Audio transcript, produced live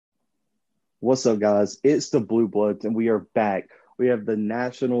What's up, guys? It's the Blue Bloods, and we are back. We have the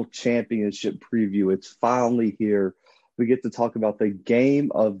national championship preview. It's finally here. We get to talk about the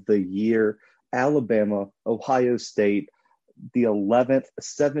game of the year, Alabama, Ohio State, the 11th,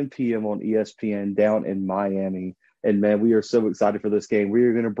 7 p.m. on ESPN down in Miami. And man, we are so excited for this game. We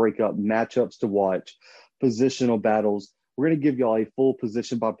are going to break up matchups to watch, positional battles. We're going to give y'all a full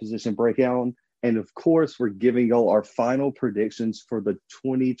position by position breakdown. And of course, we're giving y'all our final predictions for the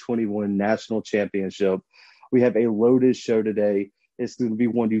 2021 National Championship. We have a loaded show today. It's going to be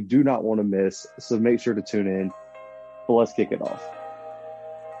one you do not want to miss, so make sure to tune in. But let's kick it off.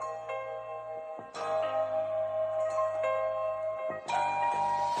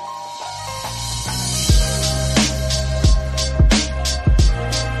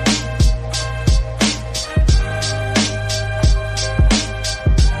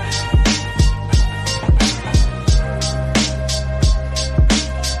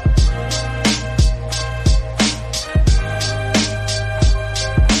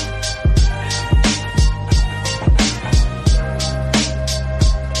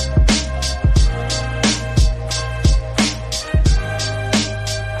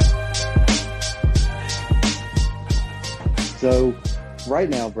 So right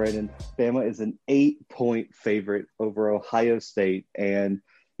now, Brandon, Bama is an 8-point favorite over Ohio State. And,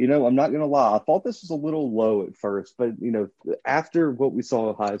 I'm not going to lie. I thought this was a little low at first, but, after what we saw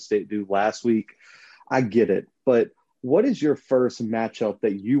Ohio State do last week, I get it. But what is your first matchup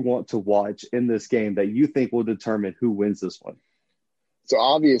that you want to watch in this game that you think will determine who wins this one? So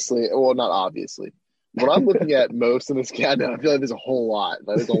obviously, well, not obviously. What I'm looking at most in this game, I feel like there's a whole lot.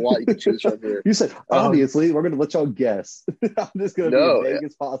 There's a lot you can choose from here. You said, obviously, we're going to let y'all guess. I'm just going to be as vague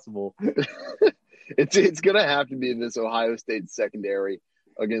as possible. It's going to have to be this Ohio State secondary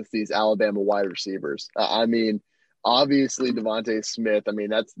against these Alabama wide receivers. Obviously, DeVonta Smith.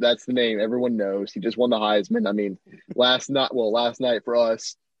 That's the name everyone knows. He just won the Heisman. Last night for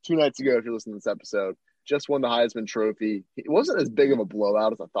us, 2 nights ago, if you're listening to this episode, just won the Heisman Trophy. It wasn't as big of a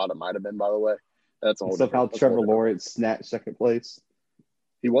blowout as I thought it might have been, by the way. That's a whole somehow Trevor Lawrence snatched second place.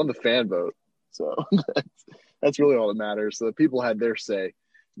 He won the fan vote, so that's really all that matters. So the people had their say,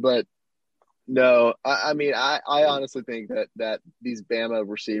 but no, I honestly think that these Bama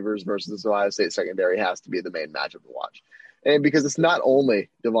receivers versus this Ohio State secondary has to be the main matchup to watch, and because it's not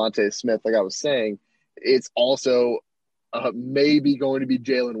only DeVonta Smith, like I was saying, it's also maybe going to be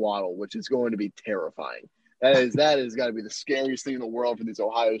Jalen Waddle, which is going to be terrifying. That has got to be the scariest thing in the world for these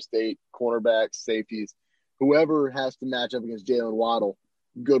Ohio State cornerbacks, safeties, whoever has to match up against Jalen Waddle.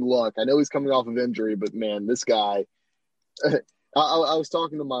 Good luck. I know he's coming off of injury, but man, this guy. I was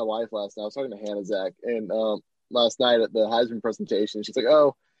talking to my wife last night. I was talking to Hannah Zach, and last night at the Heisman presentation, she's like,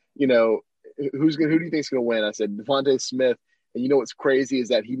 "Oh, who do you think's going to win?" I said DeVonta Smith, and what's crazy is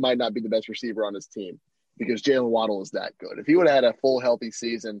that he might not be the best receiver on his team because Jalen Waddle is that good. If he would have had a full healthy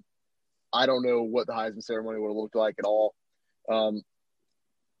season, I don't know what the Heisman ceremony would have looked like at all.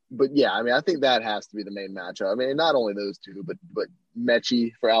 But yeah, I think that has to be the main matchup. Not only those two, but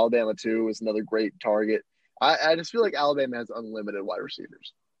Mechie for Alabama too is another great target. I just feel like Alabama has unlimited wide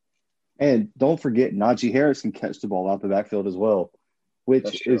receivers. And don't forget, Najee Harris can catch the ball out the backfield as well,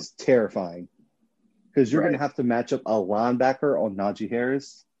 which is terrifying because you're going to have to match up a linebacker on Najee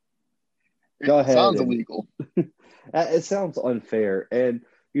Harris. Go ahead. Sounds illegal. It sounds unfair. And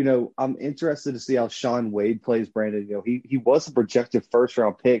I'm interested to see how Shaun Wade plays, Brandon. He was a projected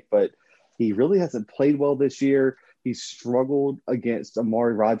first-round pick, but he really hasn't played well this year. He struggled against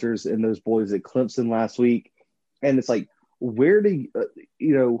Amari Rodgers and those boys at Clemson last week. And it's like, where do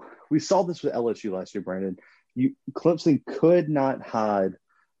we saw this with LSU last year, Brandon. Clemson could not hide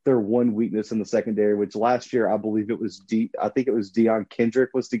their one weakness in the secondary, which last year I believe it was Deion Kendrick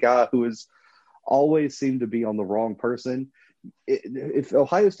was the guy who was always seemed to be on the wrong person. If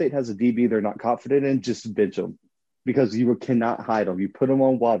Ohio State has a DB they're not confident in, just bench them because you cannot hide them. You put them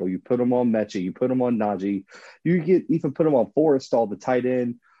on Waddle, you put them on Mechie, you put them on Najee. You even put them on Forrestall, the tight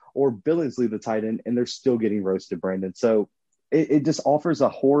end, or Billingsley, the tight end, and they're still getting roasted, Brandon. So it just offers a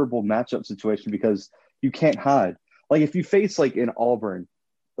horrible matchup situation because you can't hide. Like if you face like in Auburn,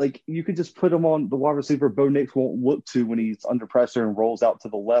 like you could just put him on the wide receiver Bo Nix won't look to when he's under pressure and rolls out to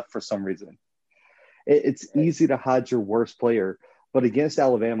the left for some reason. It's easy to hide your worst player, but against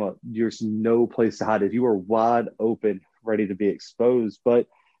Alabama, there's no place to hide it. You are wide open, ready to be exposed. But,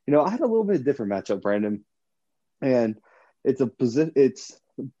 I had a little bit different matchup, Brandon, and it's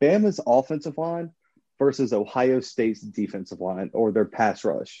Bama's offensive line versus Ohio State's defensive line or their pass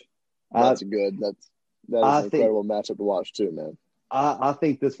rush. That is an incredible matchup to watch too, man. I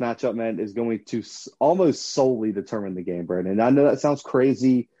think this matchup, man, is going to almost solely determine the game, Brandon. I know that sounds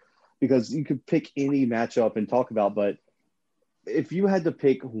crazy. because you could pick any matchup and talk about, but if you had to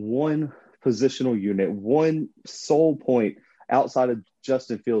pick one positional unit, one sole point outside of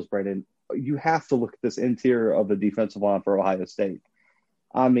Justin Fields, Brandon, you have to look at this interior of the defensive line for Ohio State.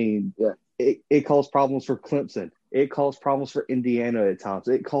 I mean, Yeah. it caused problems for Clemson. It caused problems for Indiana at times.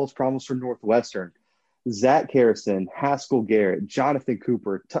 It caused problems for Northwestern. Zach Harrison, Haskell Garrett, Jonathan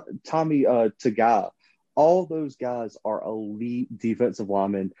Cooper, Tommy Taga, all those guys are elite defensive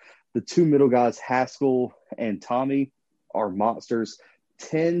linemen. The two middle guys, Haskell and Tommy, are monsters.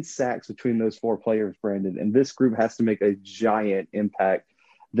 10 sacks between those four players, Brandon, and this group has to make a giant impact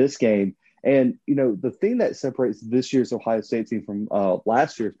this game. And, the thing that separates this year's Ohio State team from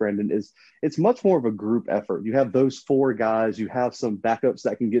last year's, Brandon, is it's much more of a group effort. You have those four guys. You have some backups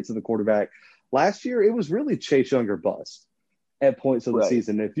that can get to the quarterback. Last year, it was really Chase Young or bust at points of the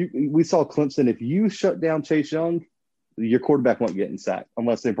season. We saw Clemson, if you shut down Chase Young, your quarterback wasn't getting sacked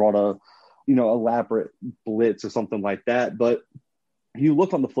unless they brought a elaborate blitz or something like that. But you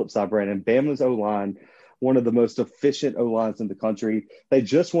look on the flip side, Brandon, Bama's O-line, one of the most efficient O-lines in the country. They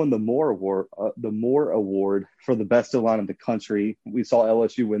just won the Moore Award for the best O-line in the country. We saw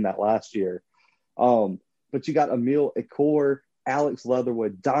LSU win that last year. But you got Emil Ekor, Alex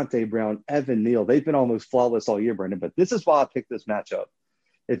Leatherwood, Dante Brown, Evan Neal. They've been almost flawless all year, Brandon. But this is why I picked this matchup.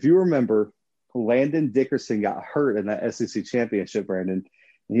 If you remember, Landon Dickerson got hurt in that SEC championship, Brandon,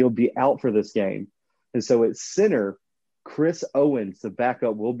 and he'll be out for this game. And so at center, Chris Owens, the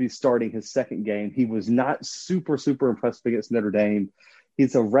backup, will be starting his second game. He was not super, super impressive against Notre Dame.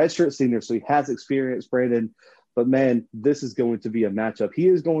 He's a redshirt senior, so he has experience, Brandon. But, man, this is going to be a matchup. He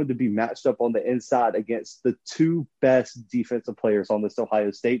is going to be matched up on the inside against the two best defensive players on this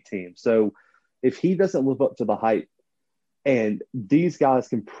Ohio State team. So if he doesn't live up to the hype and these guys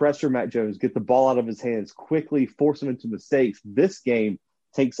can pressure Mac Jones, get the ball out of his hands quickly, force him into mistakes, this game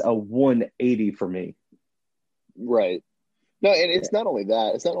takes a 180 for me. Right. No, and it's not only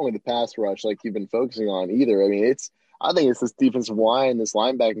that. It's not only the pass rush like you've been focusing on either. I mean, I think it's this defensive line, this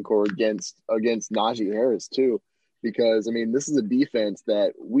linebacking core against Najee Harris too, because I mean, this is a defense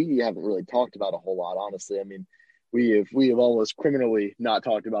that we haven't really talked about a whole lot, honestly. I mean, we have almost criminally not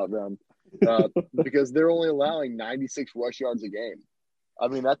talked about them because they're only allowing 96 rush yards a game. I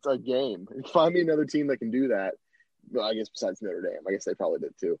mean, that's a game. Find me another team that can do that. Well, I guess besides Notre Dame, I guess they probably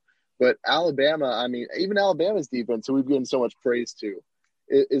did too. But Alabama, I mean, even Alabama's defense, who we've given so much praise to,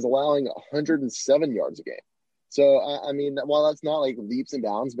 is allowing 107 yards a game. So, I mean, while that's not like leaps and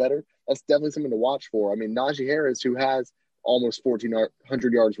bounds better, that's definitely something to watch for. I mean, Najee Harris, who has almost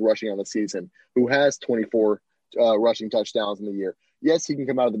 1,400 yards rushing on the season, who has 24 rushing touchdowns in the year. Yes, he can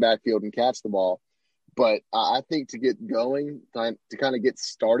come out of the backfield and catch the ball. But I think to get going, to kind of get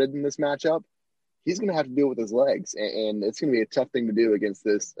started in this matchup, he's going to have to deal with his legs, and it's going to be a tough thing to do against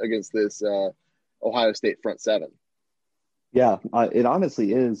this Ohio State front seven. Yeah, it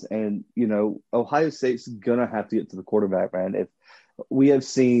honestly is. And, Ohio State's going to have to get to the quarterback, man. If we have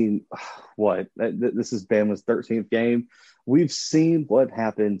seen this is Bama's 13th game. We've seen what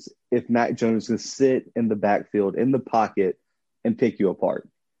happens if Mac Jones can sit in the backfield, in the pocket, and pick you apart.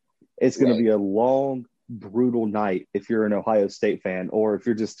 It's going to be a long, brutal night if you're an Ohio State fan, or if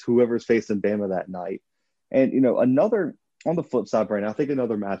you're just whoever's facing Bama that night. And, another on the flip side, Brandon, I think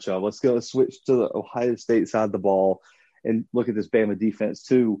another matchup. Let's switch to the Ohio State side of the ball and look at this Bama defense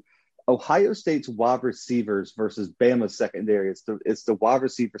too. Ohio State's wide receivers versus Bama's secondary. It's the wide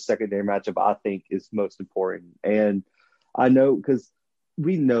receiver secondary matchup I think is most important. And I know because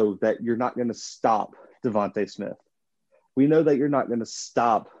we know that you're not going to stop Devontae Smith. We know that you're not going to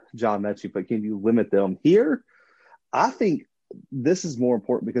stop John Mechie, but can you limit them? Here, I think this is more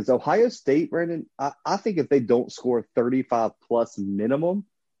important because Ohio State, Brandon, I think if they don't score 35-plus minimum,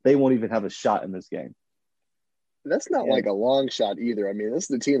 they won't even have a shot in this game. That's not like a long shot either. I mean, this is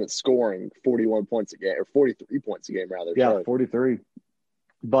the team that's scoring 41 points a game, or 43 points a game, rather. Yeah, Sorry. 43.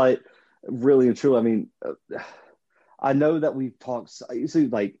 But really and truly, I mean, I know that we've talked –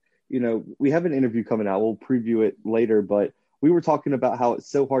 we have an interview coming out. We'll preview it later, but we were talking about how it's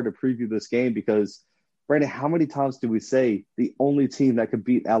so hard to preview this game because, Brandon, how many times do we say the only team that could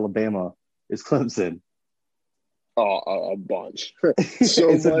beat Alabama is Clemson? Oh, a bunch.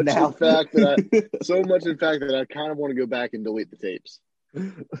 So much, in fact, that I kind of want to go back and delete the tapes.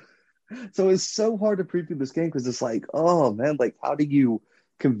 So it's so hard to preview this game because it's like, oh, man, like how do you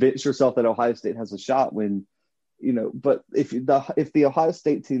convince yourself that Ohio State has a shot when – but if the Ohio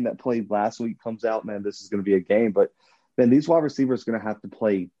State team that played last week comes out, man, this is going to be a game. But then these wide receivers are going to have to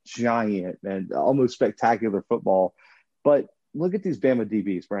play giant and almost spectacular football. But look at these Bama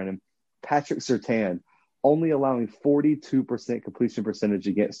DBs, Brandon. Patrick Surtain, only allowing 42% completion percentage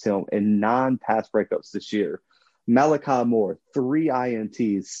against him and 9 pass breakups this year. Malachi Moore, 3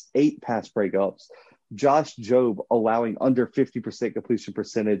 INTs, 8 pass breakups. Josh Jobe allowing under 50% completion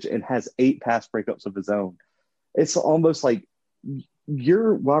percentage and has 8 pass breakups of his own. It's almost like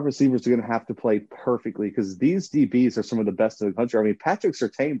your wide receivers are going to have to play perfectly because these DBs are some of the best in the country. I mean, Patrick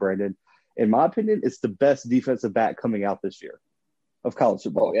Surtain, Brandon, in my opinion, is the best defensive back coming out this year of college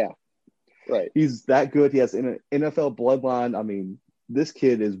football. Oh, yeah. Right. He's that good. He has an NFL bloodline. I mean, this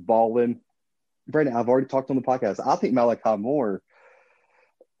kid is balling. Brandon, I've already talked on the podcast. I think Malachi Moore,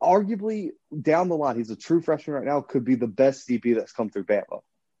 arguably down the line, he's a true freshman right now, could be the best DB that's come through Bama.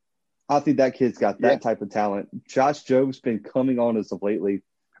 I think that kid's got that type of talent. Josh Jobe's been coming on as of lately.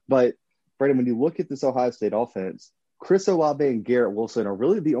 But, Brandon, when you look at this Ohio State offense, Chris Olave and Garrett Wilson are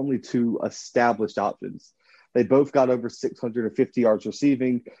really the only 2 established options. They both got over 650 yards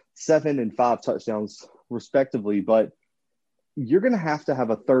receiving, 7 and 5 touchdowns, respectively. But you're going to have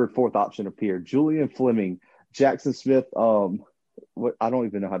a third, fourth option appear. Julian Fleming, Jackson Smith, what I don't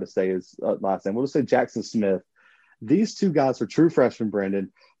even know how to say his last name. We'll just say Jackson Smith. These 2 guys are true freshmen,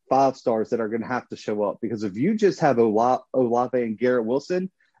 Brandon, 5 stars that are going to have to show up because if you just have Olave and Garrett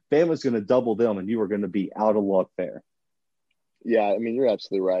Wilson, Bama's going to double them and you are going to be out of luck there. Yeah, I mean, you're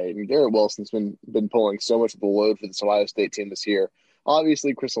absolutely right. And Garrett Wilson's been pulling so much of the load for this Ohio State team this year.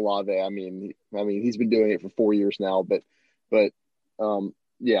 Obviously, Chris Olave, I mean, he's been doing it for 4 years now, but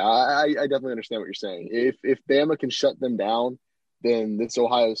yeah, I definitely understand what you're saying. If Bama can shut them down, then this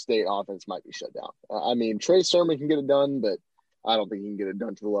Ohio State offense might be shut down. I mean, Trey Sermon can get it done, but I don't think he can get it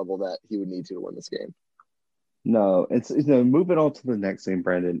done to the level that he would need to win this game. No, it's moving on to the next game,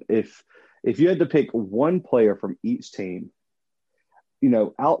 Brandon. If you had to pick one player from each team, you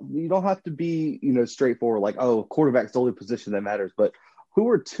don't have to be, straightforward like, oh, quarterback's the only position that matters. But who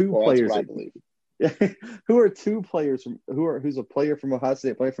are 2 players? I believe. Who are 2 players who's a player from Ohio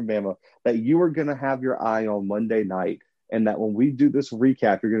State, player from Bama that you are going to have your eye on Monday night, and that when we do this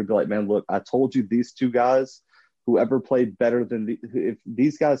recap, you're going to be like, man, look, I told you these 2 guys. Whoever played better than if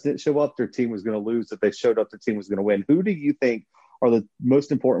these guys didn't show up, their team was going to lose. If they showed up, their team was going to win. Who do you think are the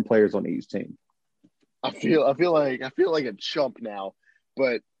most important players on each team? I feel like a chump now,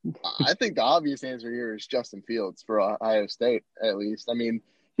 but I think the obvious answer here is Justin Fields for Ohio State, at least. I mean,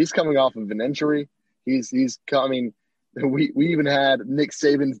 he's coming off of an injury. He's coming. We even had Nick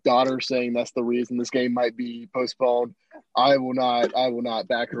Saban's daughter saying that's the reason this game might be postponed. I will not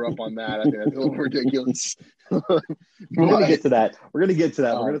back her up on that. I think that's a little ridiculous. We're going to get to that. We're going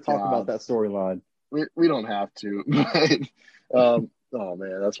to talk about that storyline. We don't have to. But, oh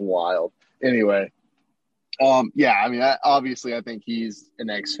man, that's wild. Anyway, yeah. I mean, obviously, I think he's an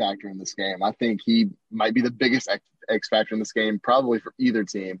X factor in this game. I think he might be the biggest X factor in this game, probably for either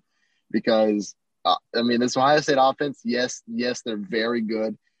team, because. I mean, this Ohio State offense, yes, they're very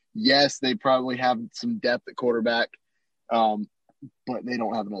good. Yes, they probably have some depth at quarterback, but they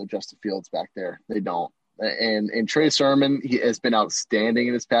don't have another Justin Fields back there. They don't. And Trey Sermon, he has been outstanding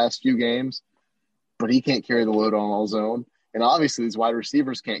in his past few games, but he can't carry the load on his own. And obviously, these wide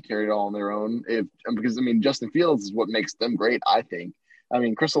receivers can't carry it all on their own. Because Justin Fields is what makes them great, I think. I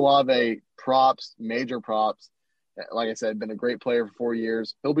mean, Chris Olave, props, major props. Like I said, been a great player for 4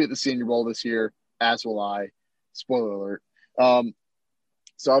 years. He'll be at the Senior Bowl this year. As will I. Spoiler alert.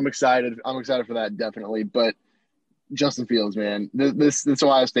 So I'm excited. I'm excited for that, definitely. But Justin Fields, man, this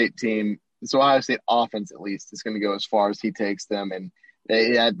Ohio State team, this Ohio State offense, at least, is going to go as far as he takes them, and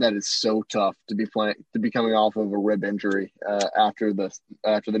that is so tough to be coming off of a rib injury after the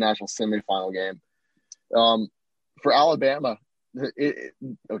national semifinal game. For Alabama,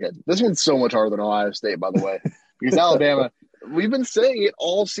 okay, this one's so much harder than Ohio State, by the way, because Alabama. We've been saying it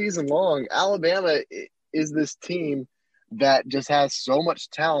all season long. Alabama is this team that just has so much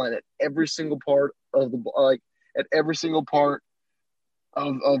talent at every single part of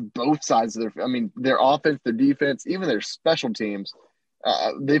both sides of their offense, their defense, even their special teams.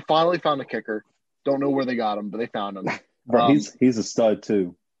 They finally found a kicker. Don't know where they got him, but they found him. Bro, he's a stud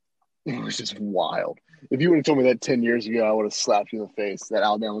too. It was just wild. If you would have told me that 10 years ago, I would have slapped you in the face that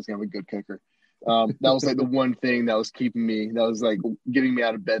Alabama was going to have a good kicker. That was like the one thing that was keeping me, that was like getting me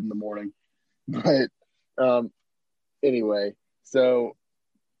out of bed in the morning. But anyway, so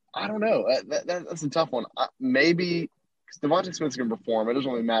I don't know. That's a tough one. Maybe because Devontae Smith's going to perform. It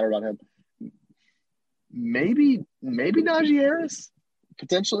doesn't really matter about him. Maybe Najee Harris,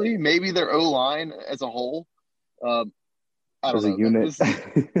 potentially. Maybe their O-line as a whole. I don't know. Unit.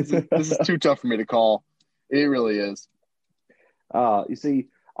 This is too tough for me to call. It really is. You see,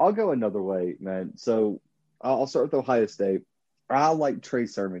 I'll go another way, man. So I'll start with Ohio State. I like Trey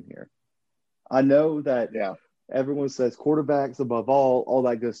Sermon here. I know that Yeah. everyone says quarterbacks above all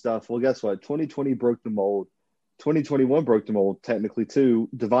that good stuff. Well, guess what? 2020 broke the mold. 2021 broke the mold technically too.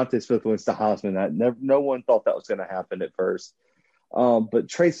 DeVonta Smith wins the Heisman. No one thought that was going to happen at first. But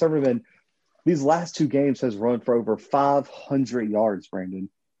Trey Sermon, these last two games has run for over 500 yards, Brandon,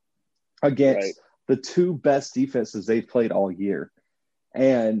 against Right. the two best defenses they've played all year.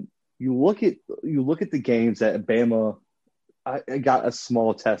 And you look at the games that Bama I got a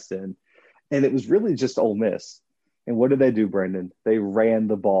small test in, and it was really just Ole Miss. And what did they do, Brendan? They ran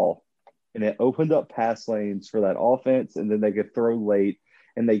the ball, and it opened up pass lanes for that offense, and then they could throw late,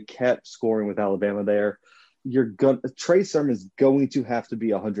 and they kept scoring with Alabama there. Trey Sermon's going to have to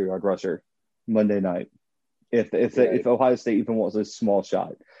be a 100-yard rusher Monday night if Ohio State even wants a small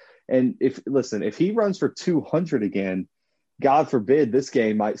shot. And if he runs for 200 again, God forbid this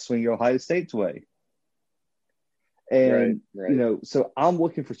game might swing Ohio State's way. And, so I'm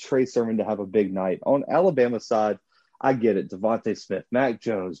looking for Trey Sermon to have a big night. On Alabama's side, I get it. DeVonta Smith, Mac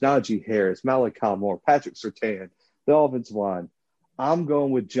Jones, Najee Harris, Malachi Moore, Patrick Surtain, the offensive line. I'm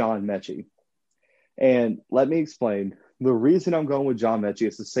going with John Mechie. And let me explain. The reason I'm going with John Mechie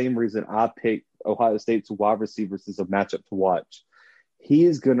is the same reason I picked Ohio State's wide receivers as a matchup to watch. He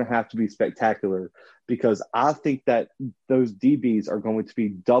is going to have to be spectacular because I think that those DBs are going to be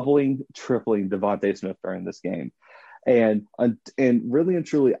doubling, tripling DeVonta Smith during this game. And really and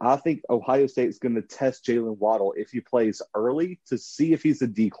truly, I think Ohio State's going to test Jalen Waddle if he plays early to see if he's a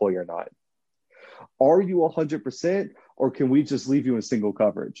decoy or not. Are you 100%, or can we just leave you in single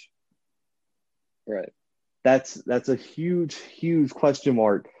coverage? Right. That's a huge, huge question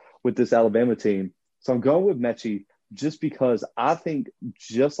mark with this Alabama team. So I'm going with Mechie just because I think,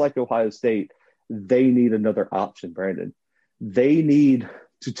 just like Ohio State, they need another option, Brandon. They need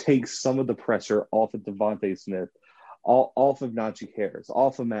to take some of the pressure off of DeVonta Smith, off of Najee Harris,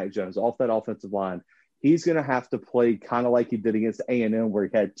 off of Mac Jones, off that offensive line. He's going to have to play kind of like he did against A&M, where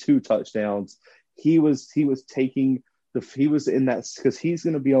he had 2 touchdowns. He was taking he was in that because he's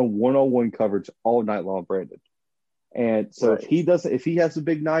going to be on one-on-one coverage all night long, Brandon. And so if he has a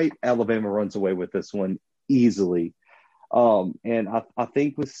big night, Alabama runs away with this one easily. And I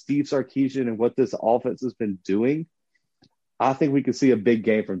think with Steve Sarkisian and what this offense has been doing, I think we could see a big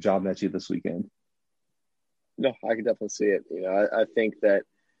game from John Mechie this weekend. No, I can definitely see it. I think that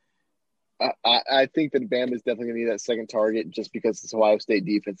I think that Bama is definitely going to be that second target just because this Ohio State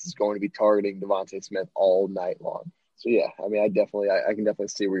defense is going to be targeting DeVonta Smith all night long. So yeah, I mean, I can definitely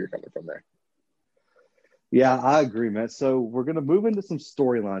see where you're coming from there. Yeah, I agree, man. So we're going to move into some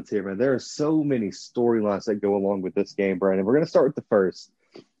storylines here, man. There are so many storylines that go along with this game, Brandon. We're going to start with the first.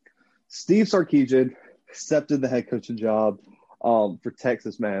 Steve Sarkisian accepted the head coaching job for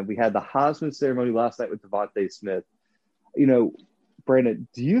Texas, man. We had the Heisman ceremony last night with DeVonta Smith. Brandon,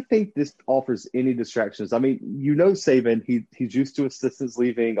 do you think this offers any distractions? I mean, Saban, he's used to assistants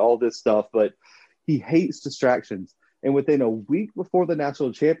leaving, all this stuff, but he hates distractions. And within a week before the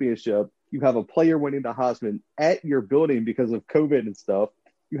national championship, you have a player winning the Heisman at your building because of COVID and stuff.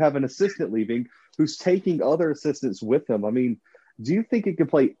 You have an assistant leaving who's taking other assistants with him. I mean, do you think it could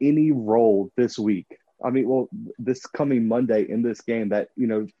play any role this week? I mean, well, this coming Monday in this game that,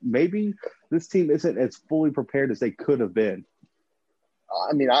 maybe this team isn't as fully prepared as they could have been.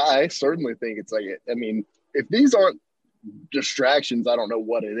 I mean, I certainly think it's if these aren't distractions, I don't know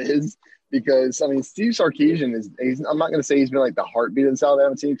what it is. Because, Steve Sarkisian I'm not going to say he's been like the heartbeat of the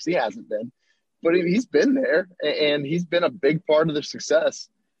Alabama team because he hasn't been. But he's been there, and he's been a big part of their success,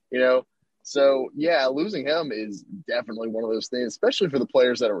 So, yeah, losing him is definitely one of those things, especially for the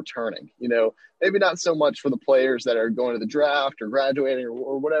players that are returning. Maybe not so much for the players that are going to the draft or graduating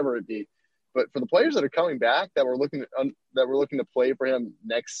or whatever it be. But for the players that are coming back that we're looking to play for him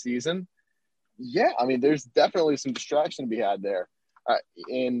next season, yeah, there's definitely some distraction to be had there.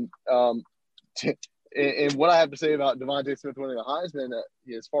 And what I have to say about DeVonta Smith winning the Heisman,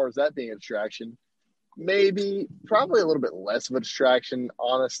 as far as that being a distraction, probably a little bit less of a distraction,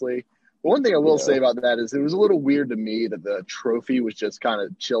 honestly. But one thing I will say about that is it was a little weird to me that the trophy was just kind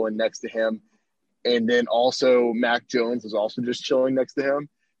of chilling next to him. And then also Mac Jones was also just chilling next to him.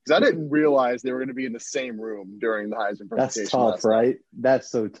 Because I didn't realize they were going to be in the same room during the Heisman presentation. That's tough, right?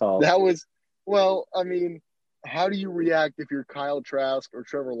 That's so tough. That was, how do you react if you're Kyle Trask or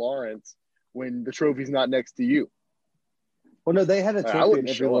Trevor Lawrence when the trophy's not next to you? Well, no, they had a trophy in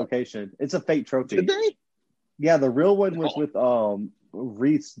every location. It's a fake trophy. Did they? Yeah, the real one was with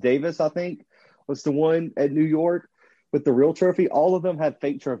Reese Davis, I think, was the one at New York with the real trophy. All of them had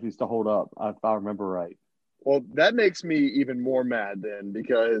fake trophies to hold up, if I remember right. Well, that makes me even more mad then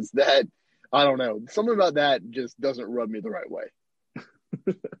because I don't know. Something about that just doesn't rub me the right way.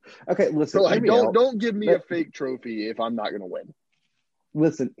 Okay, listen, So hear like, me out. don't give me a fake trophy if I'm not going to win.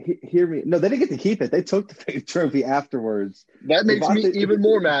 Listen, hear me. No, they didn't get to keep it. They took the fake trophy afterwards. That makes me Devontae, even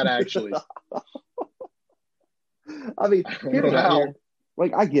more mad, actually. I mean, I don't hear know me out how. here.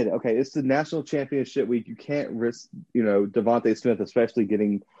 Like, I get it. Okay, it's the national championship week. You can't risk, Devontae Smith, especially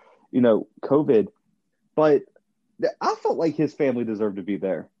getting, COVID. But I felt like his family deserved to be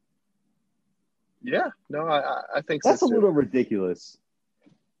there. Yeah, no, I think so That's a too. little ridiculous.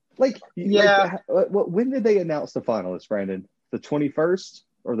 Yeah. When did they announce the finalists, Brandon? The 21st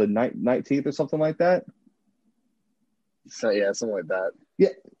or the 19th or something like that? So yeah, something like that. Yeah.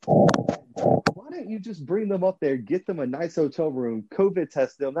 Why don't you just bring them up there, get them a nice hotel room, COVID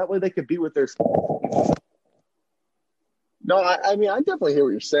test them? That way they could be with their. No, I mean, I definitely hear what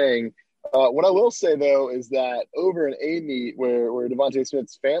you're saying. What I will say though is that over in A meet where Devontae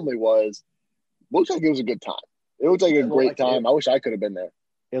Smith's family was, looks like it was a good time. It looked like a It looked great like time. I wish I could have been there.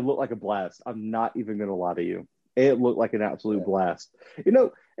 it looked like a blast. I'm not even going to lie to you. It looked like an absolute Yeah. blast.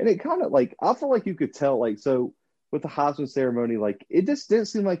 And it kind of I feel like you could tell, so with the Heisman ceremony, it just didn't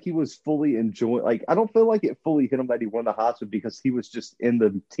seem like he was fully enjoying. I don't feel like it fully hit him that he won the Heisman because he was just in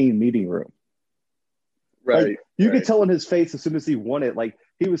the team meeting room. Right. You could tell in his face as soon as he won it,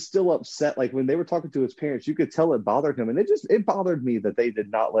 he was still upset. When they were talking to his parents, you could tell it bothered him. And it bothered me that they did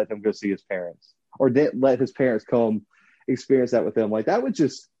not let him go see his parents or didn't let his parents come experience that with him. That would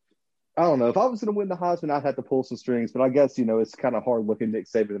just, I don't know. If I was going to win the Heisman, I'd have to pull some strings. But I guess, it's kind of hard looking Nick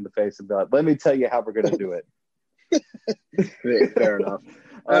Saban in the face and be like, let me tell you how we're going to do it. Fair enough.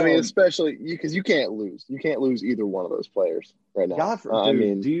 I mean, especially because you can't lose. You can't lose either one of those players right now. God,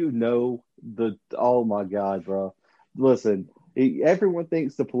 do you know oh my God, bro. Listen, everyone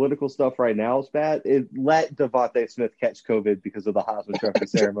thinks the political stuff right now is bad. Let Devontae Smith catch COVID because of the Heisman Trophy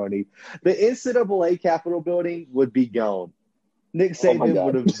ceremony. The NCAA Capitol building would be gone. Nick Saban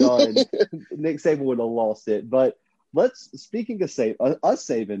would have done. Nick Saban would have lost it. But speaking of us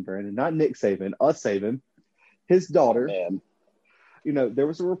Saban, Brandon, not Nick Saban, us Saban, his daughter. There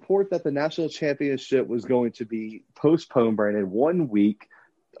was a report that the national championship was going to be postponed, Brandon, 1 week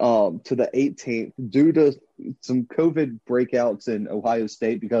to the 18th due to some COVID breakouts in Ohio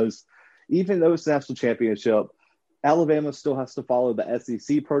State, because even though it's a national championship, Alabama still has to follow the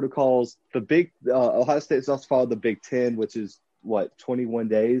SEC protocols. Ohio State still has to follow the Big Ten, which is 21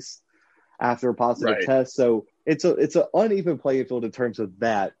 days after a positive test. So it's an uneven playing field in terms of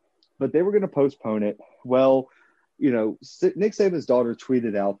that. But they were going to postpone it. Well, Nick Saban's daughter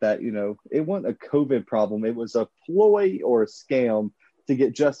tweeted out that, it wasn't a COVID problem. It was a ploy or a scam to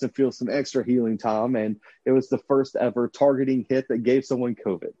get Justin Fields some extra healing time. And it was the first ever targeting hit that gave someone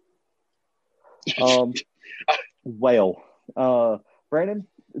COVID. Brandon,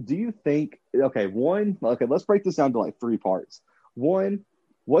 do you think, let's break this down to 3 parts. 1,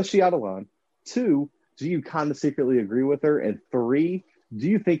 was she out of line? 2, do you kind of secretly agree with her? And 3, do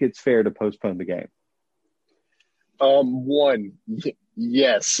you think it's fair to postpone the game? 1,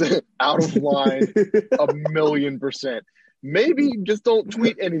 yes, out of line, 1,000,000%. Maybe just don't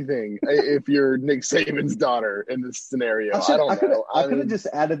tweet anything if you're Nick Saban's daughter in this scenario. I don't know. I could have just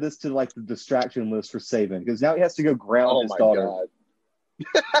added this to the distraction list for Saban, because now he has to go ground his daughter. God.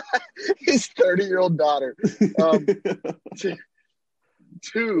 His 30-year-old daughter.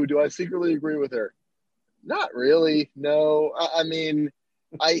 2, do I secretly agree with her? Not really. No.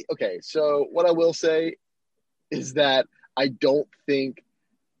 So what I will say is that I don't think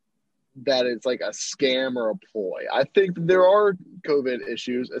that it's a scam or a ploy. I think there are COVID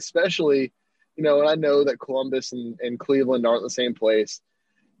issues, especially, and I know that Columbus and Cleveland aren't the same place,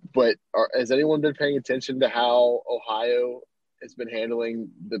 but has anyone been paying attention to how Ohio has been handling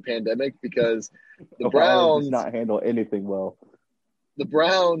the pandemic? Because the Browns does not handle anything well. The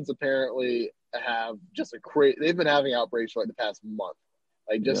Browns apparently have just they've been having outbreaks for the past month,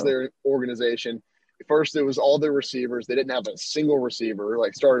 their organization. First, it was all their receivers. They didn't have a single receiver,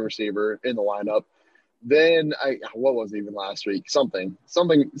 starting receiver in the lineup. Then what was it even last week? Someone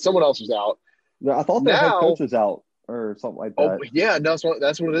else was out. I thought their head coach was out or something like that. Oh yeah, that's what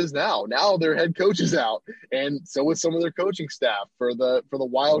it is now. Now their head coach is out, and so is some of their coaching staff for the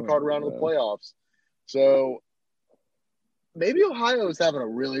wild card round of the playoffs. So maybe Ohio is having a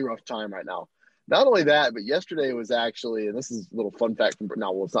really rough time right now. Not only that, but yesterday was actually, and this is a little fun fact it's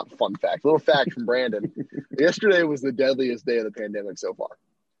not a fun fact, little fact from Brandon. Yesterday was the deadliest day of the pandemic so far.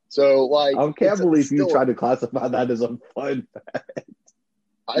 So, I can't believe you tried to classify that as a fun fact.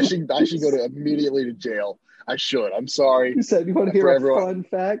 I should go immediately to jail. I should. I'm sorry. You said you want to hear a fun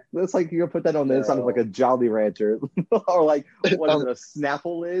fact? That's you're going to put that on the inside of a Jolly Rancher or what is it, a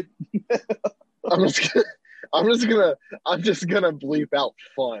Snapple lid? I'm just gonna bleep out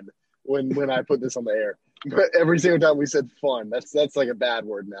fun when I put this on the air. But every single time we said fun, that's like a bad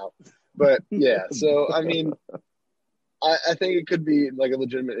word now. But yeah, so I mean, I think it could be like a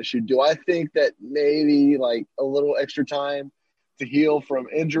legitimate issue. Do I think that maybe like a little extra time to heal from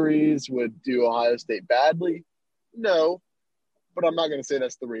injuries would do Ohio State badly? No, but I'm not going to say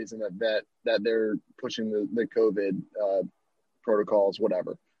that's the reason that they're pushing the COVID protocols,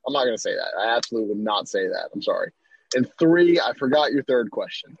 whatever. I'm not going to say that. I absolutely would not say that. I'm sorry. And 3, I forgot your third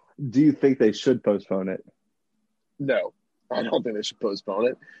question. Do you think they should postpone it? No, I don't think they should postpone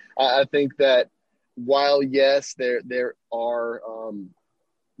it. I think that while yes, there are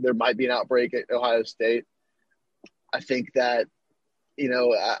there might be an outbreak at Ohio State. I think that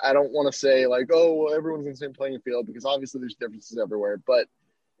I don't want to say like, oh, well, everyone's in the same playing field, because obviously there's differences everywhere. But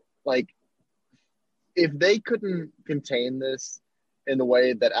like, if they couldn't contain this in the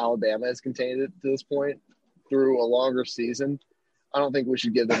way that Alabama has contained it to this point through a longer season, I don't think we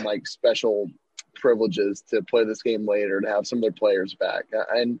should give them like special privileges to play this game later, to have some of their players back.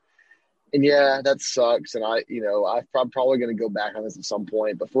 And yeah, that sucks. And I'm probably going to go back on this at some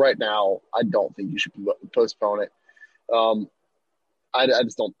point. But for right now, I don't think you should postpone it. I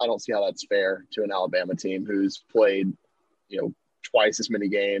don't see how that's fair to an Alabama team who's played, twice as many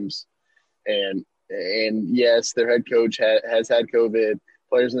games. And yes, their head coach has had COVID.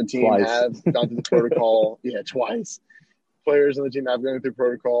 Players on the team Twice. have gone through the protocol. Yeah, twice. Players on the team have gone through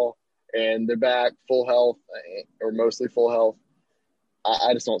protocol, and they're back full health, or mostly full health.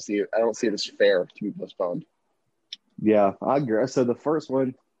 I just don't see it. I don't see it as fair to be postponed. Yeah, I agree. So the first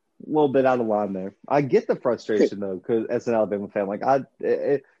one, a little bit out of line there. I get the frustration though, because as an Alabama fan, like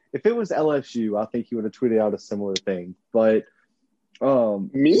if it was LSU, I think he would have tweeted out a similar thing. But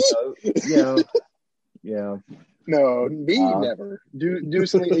Me? Yeah. No, me never. Do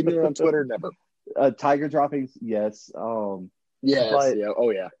something ignorant on Twitter, never. Tiger droppings, yes. Yes. But Yeah. Oh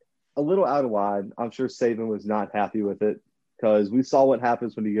yeah. a little out of line. I'm sure Saban was not happy with it, because we saw what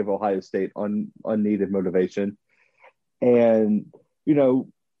happens when you give Ohio State unneeded motivation. And,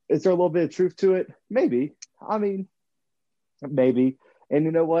 is there a little bit of truth to it? Maybe. I mean, maybe. And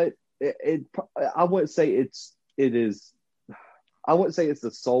you know what? I wouldn't say it is. I wouldn't say it's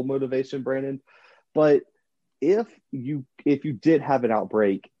the sole motivation, Brandon. But if you did have an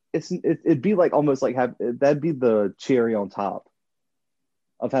outbreak, it'd be like almost like that'd be the cherry on top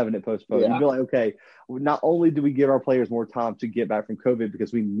of having it postponed. Yeah. You'd be like, okay, not only do we give our players more time to get back from COVID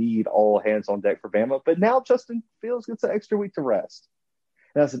because we need all hands on deck for Bama, but now Justin Fields gets an extra week to rest.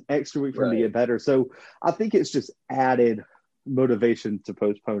 And that's an extra week for him to get better. So I think it's just added motivation to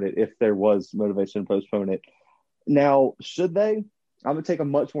postpone it, if there was motivation to postpone it. Now, should they? I'm going to take a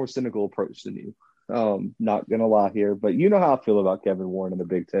much more cynical approach than you. Not going to lie here, but you know how I feel about Kevin Warren in the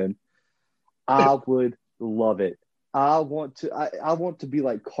Big Ten. I would love it. I want to be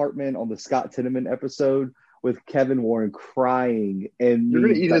like Cartman on the Scott Tenorman episode, with Kevin Warren crying and you're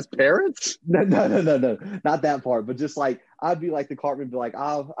gonna eat his parents. No, not that part. But just like, I'd be like the Cartman, be like,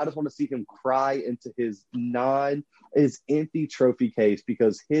 I just want to see him cry into his empty trophy case,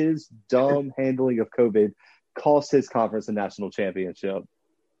 because his dumb handling of COVID cost his conference a national championship.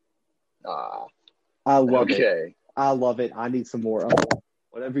 I love it. I love it. I need some more.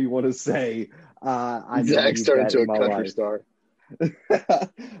 Whatever you want to say. Zach turned into a country star.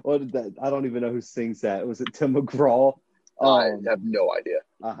 What did that? I don't even know who sings that. Was it Tim McGraw? I have no idea.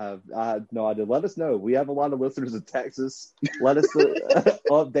 I have no idea. Let us know. We have a lot of listeners in Texas. Let us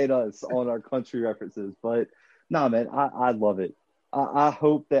update us on our country references. But no, man, I love it. I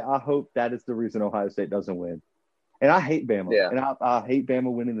hope that is the reason Ohio State doesn't win. And I hate Bama. Yeah. And I hate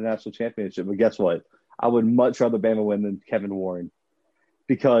Bama winning the national championship. But guess what? I would much rather Bama win than Kevin Warren,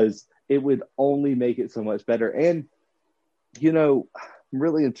 because it would only make it so much better. And,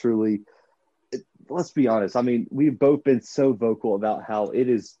 really and truly, let's be honest. I mean, we've both been so vocal about how it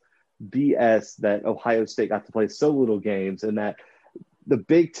is BS that Ohio State got to play so little games, and that the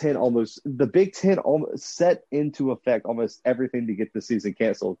Big Ten almost set into effect almost everything to get the season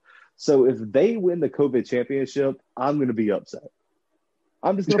canceled. So if they win the COVID championship, I'm going to be upset.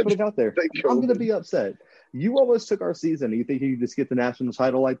 I'm just going to put it out there. I'm going to be upset. You almost took our season. You think you could just get the national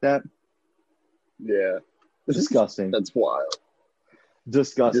title like that? Yeah. Disgusting. That's wild.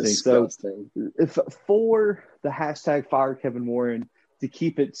 Disgusting. So if for the hashtag fire Kevin Warren to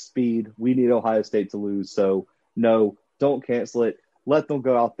keep its speed, we need Ohio State to lose. So no, don't cancel it. Let them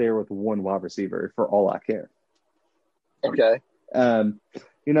go out there with one wide receiver for all I care. Okay.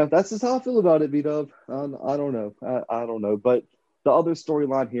 That's just how I feel about it, B-Dub. I don't know. I don't know. But the other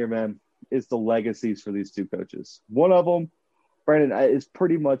storyline here, man, is the legacies for these two coaches. One of them, Brandon, it's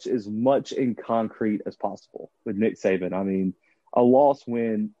pretty much as much in concrete as possible with Nick Saban. I mean, a loss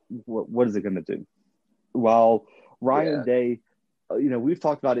win, what is it going to do? While Ryan Yeah. Day, we've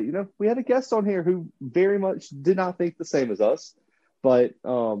talked about it. We had a guest on here who very much did not think the same as us, but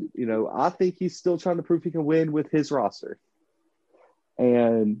I think he's still trying to prove he can win with his roster,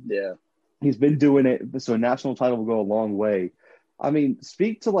 and Yeah. he's been doing it. So a national title will go a long way. I mean,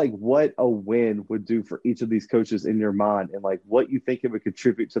 speak to like what a win would do for each of these coaches in your mind, and like what you think it would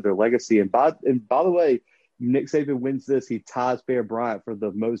contribute to their legacy. And by the way, Nick Saban wins this, he ties Bear Bryant for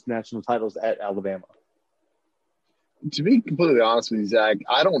the most national titles at Alabama. To be completely honest with you, Zach,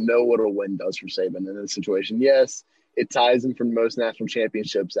 I don't know what a win does for Saban in this situation. Yes, it ties him for the most national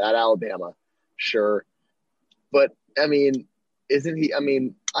championships at Alabama, sure, but I mean, isn't he? I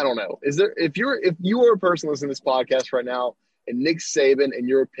mean, I don't know. Is there if you are a person listening to this podcast right now, and Nick Saban, in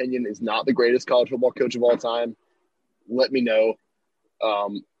your opinion, is not the greatest college football coach of all time, let me know,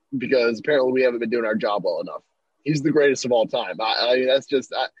 because apparently we haven't been doing our job well enough. He's the greatest of all time. I mean, that's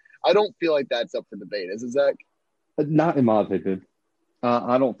just I don't feel like that's up for debate, is it, Zach? Not in my opinion.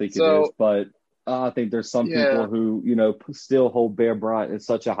 I don't think it is, So but I think there's some yeah, people who, still hold Bear Bryant in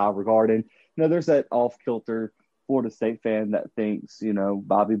such a high regard. And, there's that off kilter Florida State fan that thinks,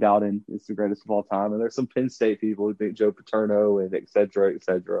 Bobby Bowden is the greatest of all time. And there's some Penn State people who think Joe Paterno and et cetera, et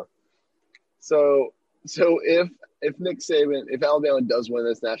cetera. So if Nick Saban, if Alabama does win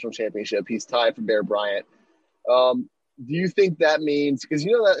this national championship, he's tied for Bear Bryant. Do you think that means, because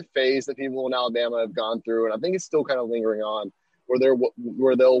that phase that people in Alabama have gone through, and I think it's still kind of lingering on,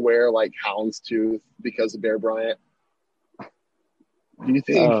 where they'll wear like houndstooth because of Bear Bryant? Do you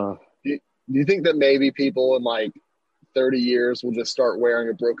think Uh, do you think that maybe people in like 30 years will just start wearing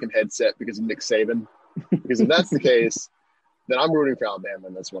a broken headset because of Nick Saban? Because if that's the case, then I'm rooting for Alabama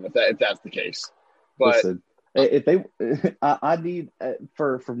in this one. If that's the case, but Listen, if they, I need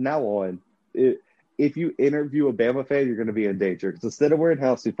from now on, if you interview a Bama fan, you're going to be in danger. Because instead of wearing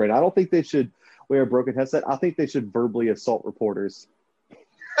house suit, I don't think they should wear a broken headset. I think they should verbally assault reporters.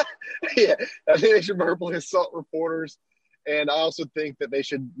 yeah, I think they should verbally assault reporters, and I also think that they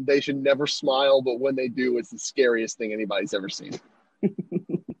should never smile. But when they do, it's the scariest thing anybody's ever seen.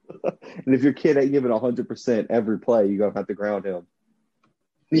 And if your kid ain't giving 100% every play, you're going to have to ground him.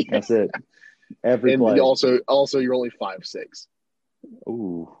 Yeah. That's it. Every And play. also you're only 5'6".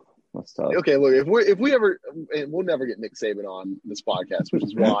 Ooh, that's tough. Okay, look, if we ever, and we'll never get Nick Saban on this podcast, which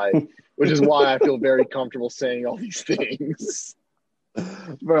is why I feel very comfortable saying all these things.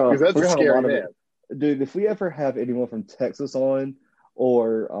 Bro, Because that's we're a gonna have a scary lot man. of it. Dude, if we ever have anyone from Texas on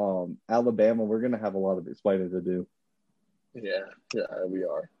or Alabama, we're gonna have a lot of explaining to do. Yeah, we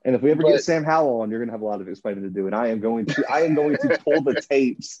are. And if we ever But get Sam Howell on, you're gonna have a lot of explaining to do. And I am going to pull the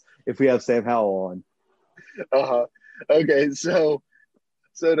tapes if we have Sam Howell on. Okay, so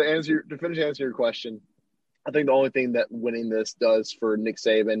to finish answering your question, I think the only thing that winning this does for Nick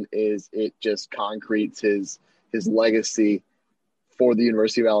Saban is it just concretes his legacy for the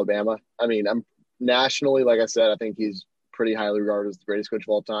University of Alabama. I mean, I'm nationally, like I said, I think he's pretty highly regarded as the greatest coach of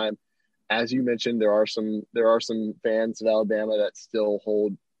all time. As you mentioned, there are some fans of Alabama that still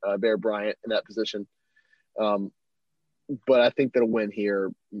hold Bear Bryant in that position. But I think that a win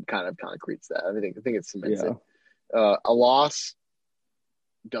here kind of concretes that. I think it cements it. A loss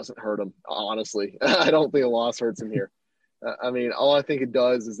doesn't hurt him, honestly. I don't think a loss hurts him here. I mean, all I think it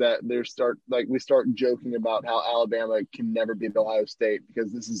does is that we start joking about how Alabama can never beat Ohio State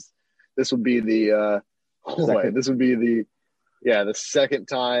because this would be the the second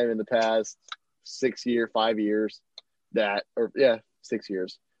time in the past 5 years 6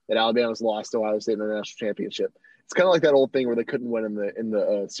 years that Alabama's lost to Ohio State in the national championship. It's kind of like that old thing where they couldn't win in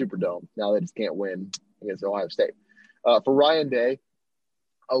the Superdome. Now they just can't win against Ohio State. For Ryan Day,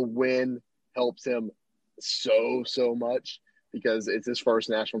 a win helps him so much because it's his first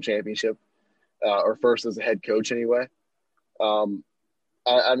national championship, or first as a head coach anyway.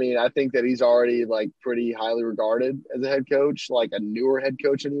 I mean, I think that he's already like pretty highly regarded as a head coach, like a newer head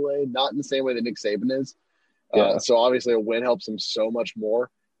coach anyway, not in the same way that Nick Saban is. So obviously a win helps him so much more.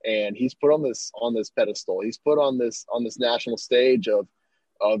 And he's put on this pedestal. He's put on this national stage of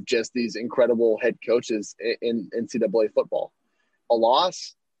just these incredible head coaches in NCAA football. A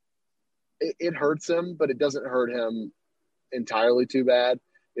loss, it hurts him, but it doesn't hurt him entirely too bad.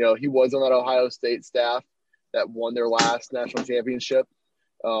 He was on that Ohio State staff that won their last national championship.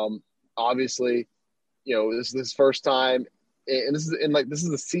 Obviously, this is his first time, and this is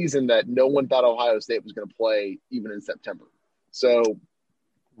the season that no one thought Ohio State was going to play even in September. So,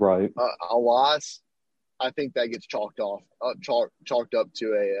 right, a loss, I think that gets chalked up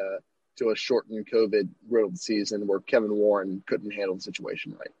to to a shortened COVID-riddled season where Kevin Warren couldn't handle the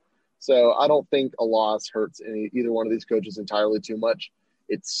situation right. So I don't think a loss hurts either one of these coaches entirely too much.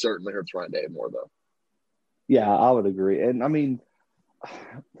 It certainly hurts Ryan Day more, though. Yeah, I would agree. And I mean,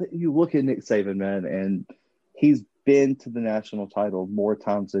 you look at Nick Saban, man, and he's been to the national title more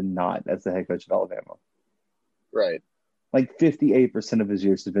times than not as the head coach of Alabama. Right. Like 58% of his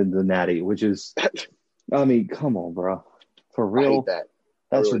years have been the Natty, which is, I mean, come on, bro. For real. I hate that.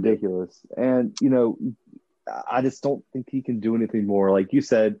 That's really ridiculous. Do. And, you know, I just don't think he can do anything more. Like you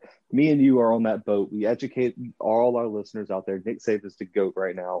said, me and you are on that boat. We educate all our listeners out there. Nick Saban's the GOAT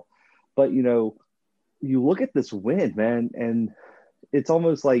right now. But, you know, you look at this win, man, and it's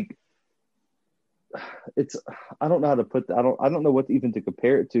almost like I don't know how to put that. I don't know what even to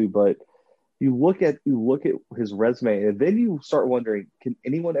compare it to, but you look at his resume and then you start wondering, can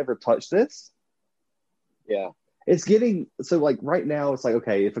anyone ever touch this? Yeah. It's getting so like right now it's like,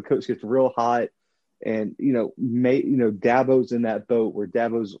 okay, if a coach gets real hot and Dabo's in that boat where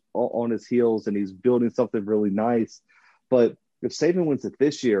Dabo's on his heels and he's building something really nice. But if Saban wins it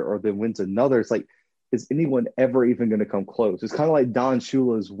this year or then wins another, it's like, is anyone ever even going to come close? It's kind of like Don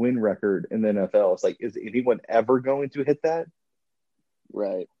Shula's win record in the NFL. It's like, is anyone ever going to hit that?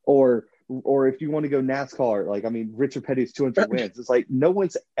 Right. Or if you want to go NASCAR, like, I mean, Richard Petty's 200 wins. It's like, no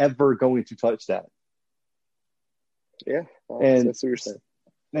one's ever going to touch that. Yeah. And that's what you're saying.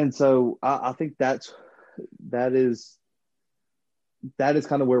 And so I think that is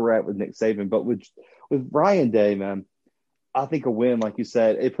kind of where we're at with Nick Saban. But with Ryan Day, man, I think a win, like you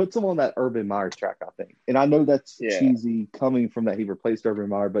said, it puts him on that Urban Meyer track, I think. And I know that's cheesy coming from that he replaced Urban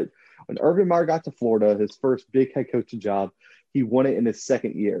Meyer, but when Urban Meyer got to Florida, his first big head coaching job, he won it in his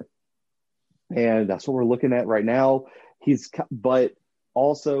second year. And that's what we're looking at right now. But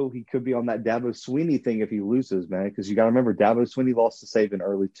also he could be on that Dabo Swinney thing if he loses, man, because you got to remember Dabo Swinney lost to Saban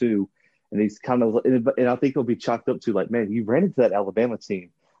early too. And he's kind of – and I think he'll be chalked up to like, man, you ran into that Alabama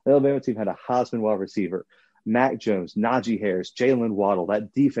team. The Alabama team had a Heisman wide receiver, Mac Jones, Najee Harris, Jalen Waddle,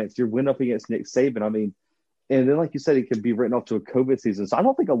 that defense. You're win up against Nick Saban. I mean, and then like you said, it could be written off to a COVID season. So I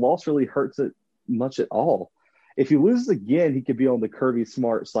don't think a loss really hurts it much at all. If he loses again, he could be on the Kirby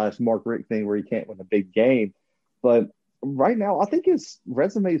Smart / Mark Richt thing where he can't win a big game. But right now, I think his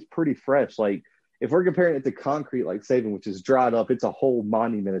resume is pretty fresh. Like if we're comparing it to concrete like Saban, which is dried up, it's a whole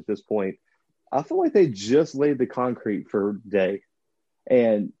monument at this point. I feel like they just laid the concrete for Day.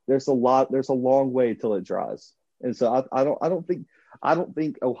 And there's a long way till it dries. And so I don't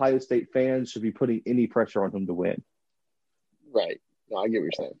think Ohio State fans should be putting any pressure on him to win. Right. No, I get what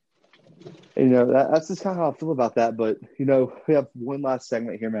you're saying. And, that's just kind of how I feel about that. But, we have one last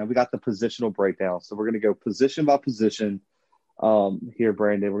segment here, man. We got the positional breakdown. So we're going to go position by position here,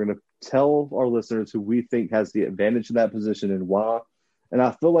 Brandon. We're going to tell our listeners who we think has the advantage in that position and why. And I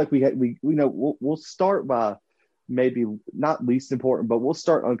feel like we'll start by maybe not least important, but we'll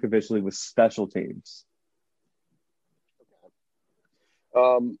start unconventionally with special teams.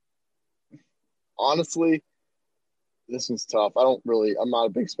 Honestly, this one's tough. I'm not a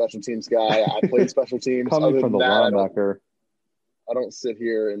big special teams guy. I played special teams. Coming from the linebacker. I don't sit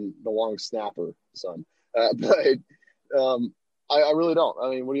here in the long snapper, son. But I really don't. I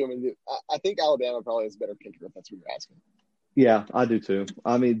mean, what do you want me to do? I think Alabama probably has a better kicker if that's what you're asking. Yeah, I do too.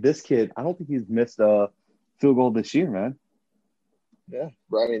 I mean, this kid, I don't think he's missed a field goal this year, man. Yeah,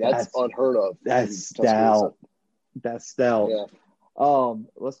 I mean that's unheard of. That's stout. That's stout. Yeah.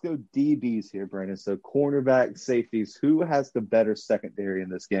 Let's go DBs here, Brandon. So cornerback, safeties. Who has the better secondary in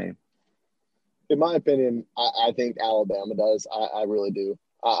this game? In my opinion, I think Alabama does. I really do.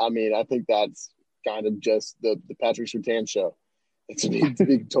 I mean, I think that's kind of just the Patrick Surtain show. To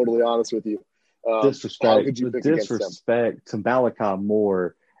be totally honest with you. Disrespect to Malachi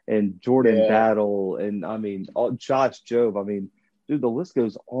Moore and Jordan Battle and, I mean, Josh Jobe. I mean, dude, the list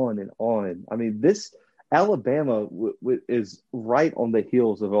goes on and on. I mean, this Alabama is right on the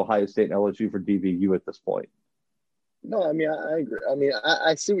heels of Ohio State and LSU for DBU at this point. No, I mean, I agree. I mean,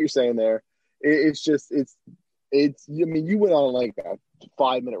 I see what you're saying there. It's just – I mean, you went on like a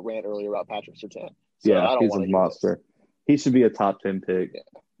 5-minute rant earlier about Patrick Surtain. So yeah, he's a monster. He should be a top 10 pick,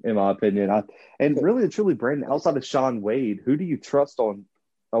 in my opinion. And really and truly, Brandon, outside of Shaun Wade, who do you trust on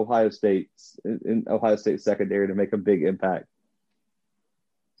Ohio State's secondary to make a big impact?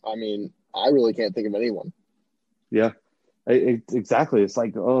 I mean, I really can't think of anyone. Yeah, exactly. It's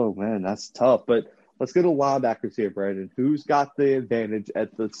like, oh man, that's tough. But let's go to linebackers here, Brandon. Who's got the advantage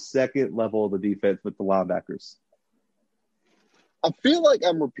at the second level of the defense with the linebackers? I feel like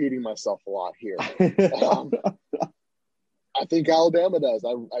I'm repeating myself a lot here. I think Alabama does.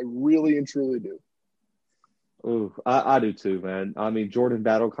 I really and truly do. Ooh, I do too, man. I mean, Jordan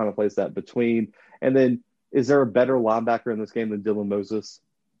Battle kind of plays that between. And then, is there a better linebacker in this game than Dylan Moses?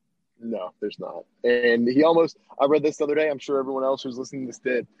 No, there's not. And he almost, I read this the other day. I'm sure everyone else who's listening to this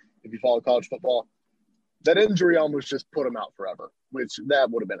did, if you follow college football. That injury almost just put him out forever, which that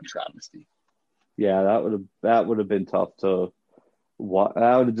would have been a travesty. Yeah, that would have been tough to.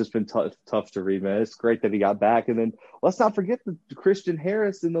 That would have just been tough to read, man. It's great that he got back, and then let's not forget the Christian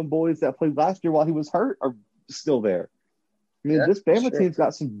Harris and the boys that played last year while he was hurt are still there. I mean, Yeah, this Bama sure. team's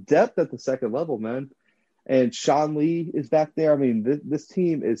got some depth at the second level, man. And Sean Lee is back there. I mean, this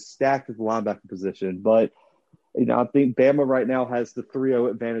team is stacked at the linebacker position. But, I think Bama right now has the 3-0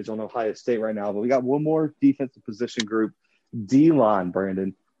 advantage on Ohio State right now. But we got one more defensive position group, D-line,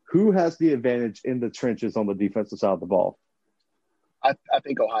 Brandon. Who has the advantage in the trenches on the defensive side of the ball? I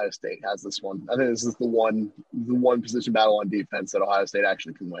think Ohio State has this one. I think this is the one position battle on defense that Ohio State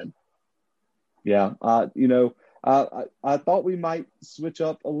actually can win. Yeah, I thought we might switch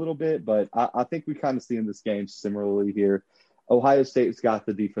up a little bit, but I think we kind of see in this game similarly here. Ohio State's got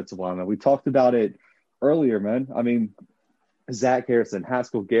the defensive lineman. We talked about it earlier, man. I mean, Zach Harrison,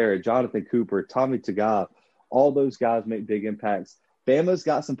 Haskell Garrett, Jonathan Cooper, Tommy Taga, all those guys make big impacts. Bama's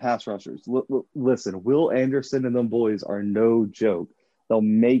got some pass rushers. Listen, Will Anderson and them boys are no joke. They'll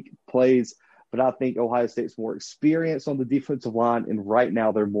make plays, but I think Ohio State's more experienced on the defensive line, and right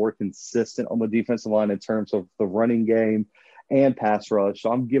now they're more consistent on the defensive line in terms of the running game and pass rush.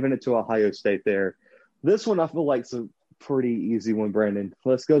 So I'm giving it to Ohio State there. This one I feel like is a pretty easy one, Brandon.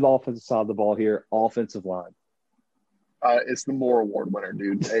 Let's go to the offensive side of the ball here, offensive line. It's the Moore Award winner,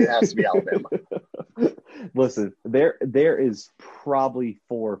 dude. It has to be Alabama. Listen, there is probably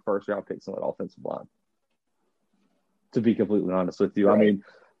 4 first-round picks on that offensive line, to be completely honest with you. Right. I mean,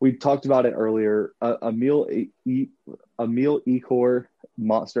 we talked about it earlier. Emil Ecore,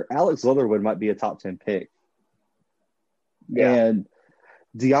 monster. Alex Leatherwood might be a top 10 pick. Yeah. And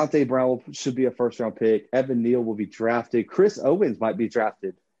Deontay Brown should be a first-round pick. Evan Neal will be drafted. Chris Owens might be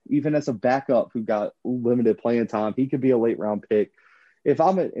drafted, even as a backup who got limited playing time. He could be a late-round pick. If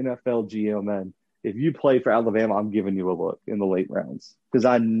I'm an NFL GM, man, if you play for Alabama, I'm giving you a look in the late rounds because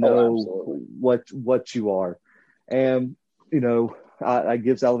I know what you are. And, I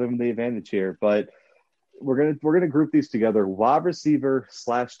gives Alabama the advantage here. But we're gonna group these together. Wide receiver /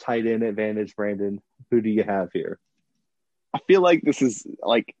 tight end advantage, Brandon. Who do you have here? I feel like this is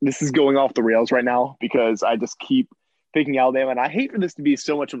going off the rails right now because I just keep picking Alabama. And I hate for this to be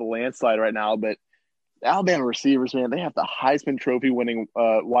so much of a landslide right now, but Alabama receivers, man, they have the Heisman Trophy winning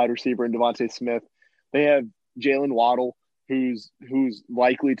wide receiver in Devontae Smith. They have Jalen Waddle, who's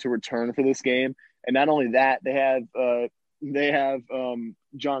likely to return for this game, and not only that, they have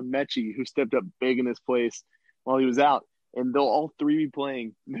John Mechie, who stepped up big in his place while he was out, and they'll all 3 be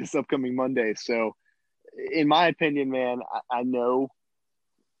playing this upcoming Monday. So, in my opinion, man, I know,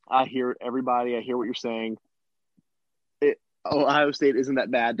 I hear everybody, I hear what you're saying. Ohio State isn't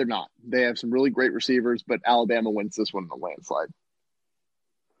that bad. They're not. They have some really great receivers, but Alabama wins this one in a landslide.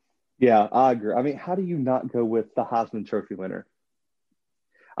 Yeah, I agree. I mean, how do you not go with the Heisman Trophy winner?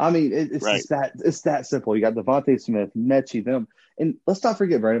 I mean, it's right. It's that simple. You got Devontae Smith, Mechie, them. And let's not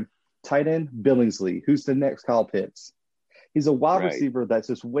forget, Brandon, tight end, Billingsley, who's the next Kyle Pitts. He's a wide receiver that's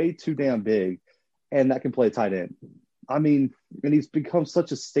just way too damn big, and that can play tight end. I mean, and he's become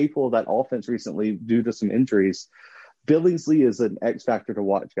such a staple of that offense recently due to some injuries. Billingsley is an X factor to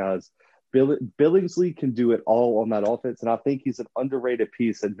watch, guys. Billingsley can do it all on that offense, and I think he's an underrated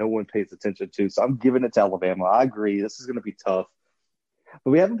piece that no one pays attention to. So I'm giving it to Alabama. I agree. This is going to be tough. But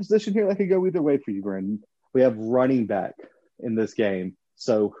we have a position here that could go either way for you, Brandon. We have running back in this game.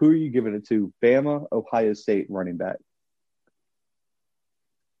 So who are you giving it to? Bama, Ohio State running back.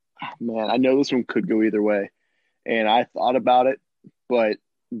 Man, I know this one could go either way, and I thought about it, but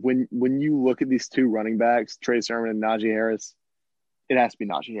when you look at these 2 running backs, Trey Sermon and Najee Harris, it has to be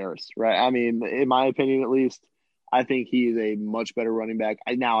Najee Harris, right? I mean, in my opinion, at least, I think he is a much better running back.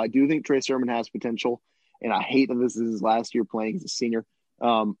 I do think Trey Sermon has potential, and I hate that this is his last year playing as a senior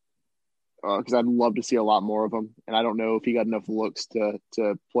because I'd love to see a lot more of him, and I don't know if he got enough looks to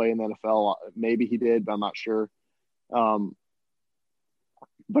play in the NFL. Maybe he did, but I'm not sure.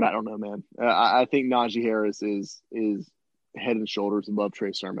 But I don't know, man. I think Najee Harris is head and shoulders above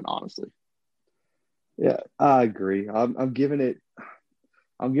Trey Sermon, honestly. Yeah, I agree. I'm giving it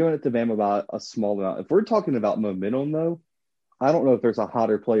to Bama by a small amount. If we're talking about momentum, though, I don't know if there's a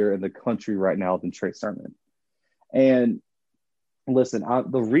hotter player in the country right now than Trey Sermon. And listen,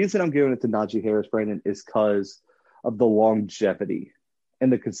 the reason I'm giving it to Najee Harris, Brandon, is because of the longevity.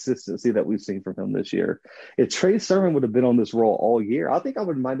 and the consistency that we've seen from him this year. If Trey Sermon would have been on this role all year, I think I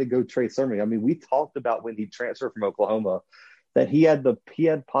would mind to go Trey Sermon. I mean, we talked about when he transferred from Oklahoma that he had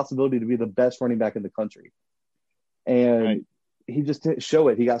possibility to be the best running back in the country. And Right. he just didn't show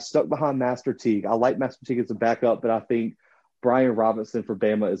it. He got stuck behind Master Teague. I like Master Teague as a backup, but I think Brian Robinson for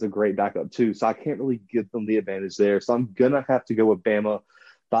Bama is a great backup too. So I can't really give them the advantage there. So I'm going to have to go with Bama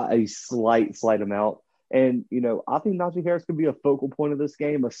by a slight amount. And, I think Najee Harris could be a focal point of this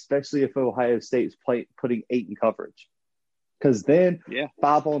game, especially if Ohio State's putting 8 in coverage. Because then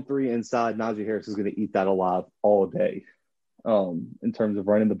 5-on-3 inside, Najee Harris is going to eat that alive all day in terms of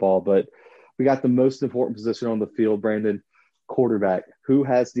running the ball. But we got the most important position on the field, Brandon, quarterback. Who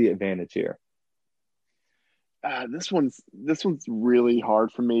has the advantage here? This one's really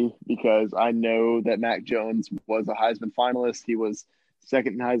hard for me because I know that Mac Jones was a Heisman finalist. He was third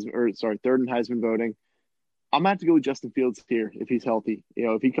in Heisman voting. I'm gonna have to go with Justin Fields here if he's healthy.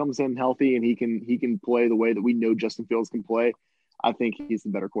 If he comes in healthy and he can play the way that we know Justin Fields can play, I think he's the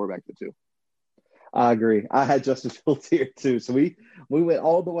better quarterback of the two. I agree. I had Justin Fields here too. So we went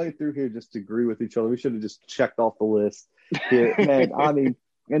all the way through here just to agree with each other. We should have just checked off the list here. Man, I mean,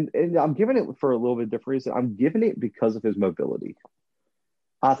 and I'm giving it for a little bit different reason. I'm giving it because of his mobility.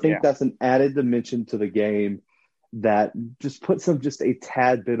 I think that's an added dimension to the game that just puts him just a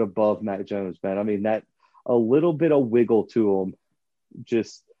tad bit above Mac Jones, man. I mean, that a little bit of wiggle to him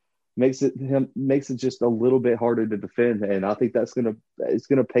just makes it just a little bit harder to defend. And I think it's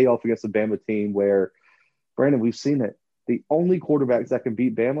gonna pay off against the Bama team where, Brandon, we've seen it. The only quarterbacks that can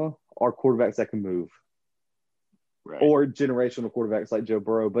beat Bama are quarterbacks that can move. Right. Or generational quarterbacks like Joe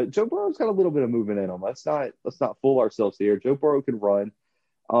Burrow. But Joe Burrow's got a little bit of movement in him. Let's not fool ourselves here. Joe Burrow can run.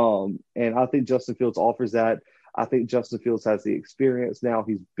 And I think Justin Fields offers that. I think Justin Fields has the experience now.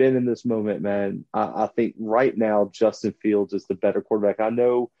 He's been in this moment, man. I think right now Justin Fields is the better quarterback. I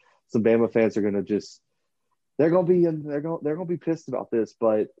know some Bama fans are going to they're going to be pissed about this,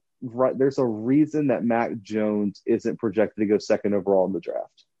 but there's a reason that Mac Jones isn't projected to go second overall in the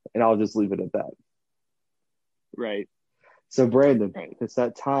draft. And I'll just leave it at that. Right. So Brandon, It's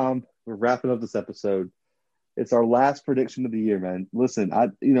that time. We're wrapping up this episode. It's our last prediction of the year, man. Listen,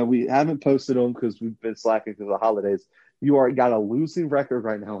 we haven't posted them because we've been slacking because of the holidays. You already got a losing record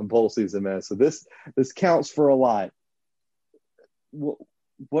right now in bowl season, man. So this counts for a lot.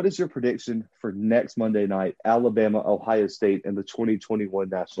 What is your prediction for next Monday night, Alabama, Ohio State, in the 2021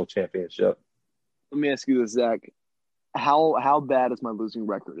 National Championship? Let me ask you this, Zach. How bad is my losing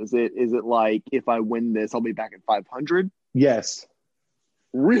record? Is it like if I win this, I'll be back at 500? Yes.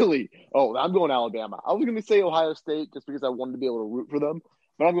 Really? Oh, I'm going Alabama. I was going to say Ohio State just because I wanted to be able to root for them,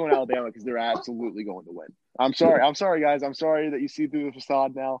 but I'm going Alabama because they're absolutely going to win. I'm sorry, guys. I'm sorry that you see through the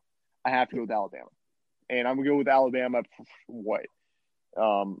facade now. I have to go with Alabama. And I'm going to go with Alabama,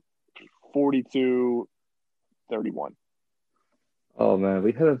 42-31. Oh, man,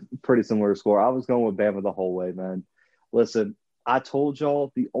 we had a pretty similar score. I was going with Bama the whole way, man. Listen, I told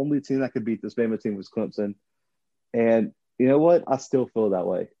y'all the only team that could beat this Bama team was Clemson. And you know what? I still feel that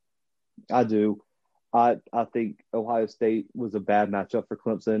way. I do. I think Ohio State was a bad matchup for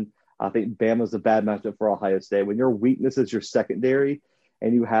Clemson. I think Bama's a bad matchup for Ohio State. When your weakness is your secondary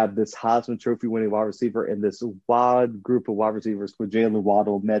and you have this Heisman Trophy winning wide receiver and this wide group of wide receivers with Jalen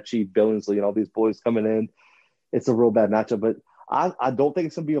Waddle, Mechie, Billingsley, and all these boys coming in, it's a real bad matchup. But I don't think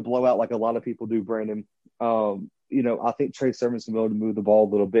it's going to be a blowout like a lot of people do, Brandon. I think Trey Sermon's going to be able to move the ball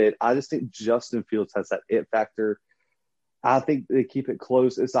a little bit. I just think Justin Fields has that it factor. I think they keep it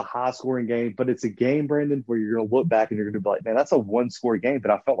close. It's a high-scoring game, but it's a game, Brandon, where you're going to look back and you're going to be like, man, that's a one-score game.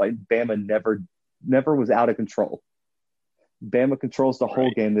 But I felt like Bama never was out of control. Bama controls the whole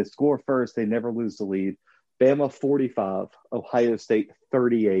game. They score first. They never lose the lead. Bama 45, Ohio State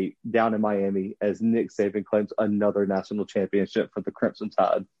 38 down in Miami as Nick Saban claims another national championship for the Crimson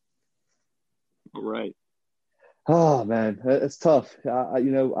Tide. Right. Oh, man, it's tough. I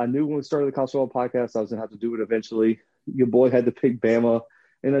knew when we started the College Football Podcast, I was going to have to do it eventually. Your boy had to pick Bama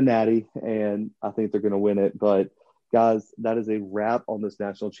in a natty, and I think they're going to win it. But, guys, that is a wrap on this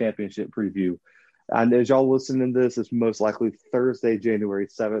national championship preview. And as y'all listening to this, it's most likely Thursday, January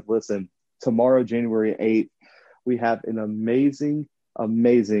 7th. Listen, tomorrow, January 8th, we have an amazing,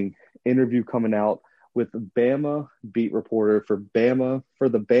 amazing interview coming out with Bama beat reporter for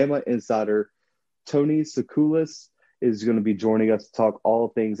the Bama Insider, Tony Sakulis, is going to be joining us to talk all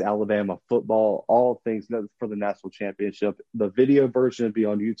things Alabama football, all things for the national championship. The video version will be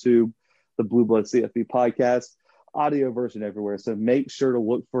on YouTube, the Blue Blood CFB podcast, audio version everywhere. So make sure to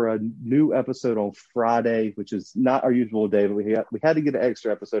look for a new episode on Friday, which is not our usual day, but we had to get an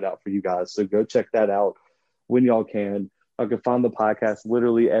extra episode out for you guys. So go check that out when y'all can. I can find the podcast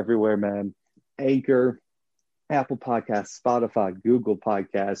literally everywhere, man. Anchor, Apple Podcasts, Spotify, Google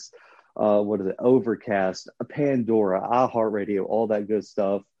Podcasts, Overcast, Pandora, iHeartRadio, all that good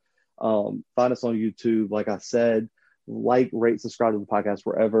stuff. Find us on YouTube. Like I said, rate, subscribe to the podcast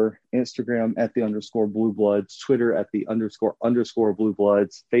wherever. Instagram at @the _Blue Bloods, Twitter at the __ Blue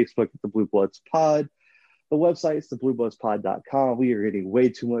Bloods, Facebook at the Blue Bloods Pod. The website is thebluebloodspod.com. We are getting way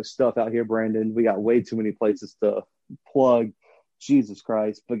too much stuff out here, Brandon. We got way too many places to plug. Jesus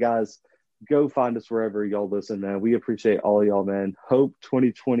Christ. But guys, go find us wherever y'all listen, man. We appreciate all y'all, man. Hope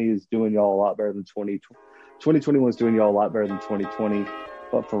 2020 is doing y'all a lot better than 2021 is doing y'all a lot better than 2020.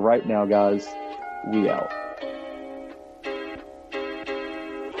 But for right now, guys, we out.